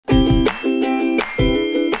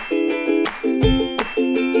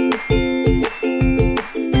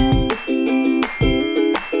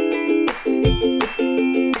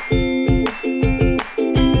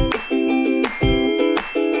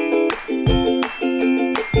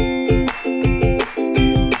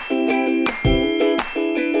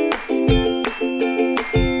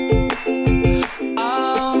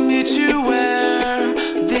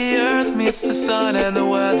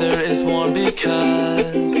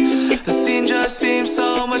seems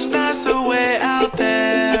so much nicer way out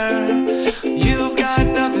there. You've got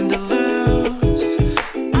nothing to lose,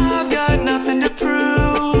 I've got nothing to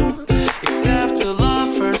prove, except a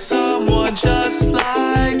love for someone just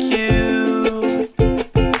like you.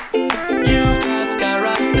 You've got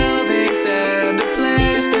skyrise buildings and a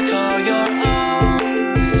place to call your own.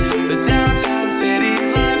 The downtown city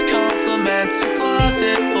life complements a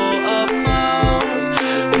closet full of clothes.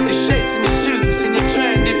 With your shades and your shoes and your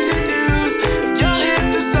trendy to-dos, you'll hit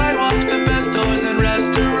the sidewalks, the best stores and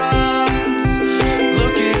restaurants,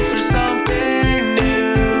 looking for something new.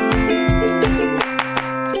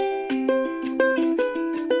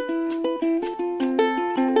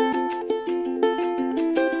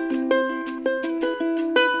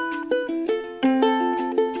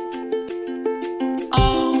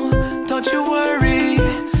 Oh, don't you worry,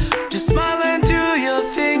 just smile and do your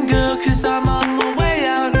thing, girl, 'cause I'm on my way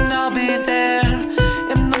out and I'll be there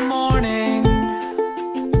in the morning.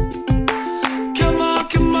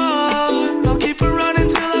 Come on, I'll keep it running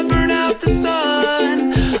till I burn out the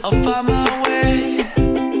sun. I'll find my way.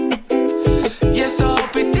 Yes, I'll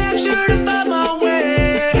be damn sure to find my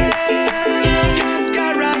way. You've got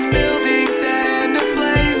skyrise buildings and a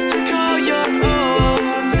place to call your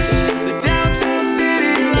own. The downtown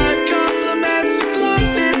city life complements a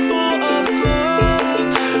closet full of clothes.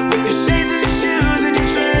 With your shades and your shoes and your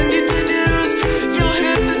trendy to-dos, you'll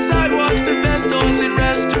hit the sidewalks, the best stores and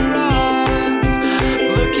restaurants,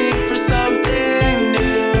 looking for something new.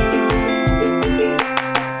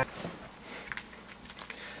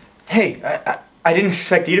 Hey, I didn't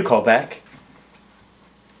expect you to call back.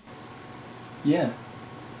 Yeah,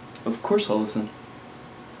 of course I'll listen.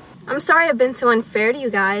 I'm sorry I've been so unfair to you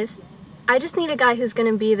guys. I just need a guy who's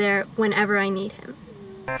gonna be there whenever I need him.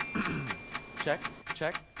 Check,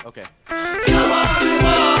 okay. Come on,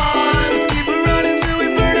 let's keep it running till we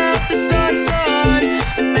burn out the sun,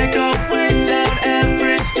 and make our way.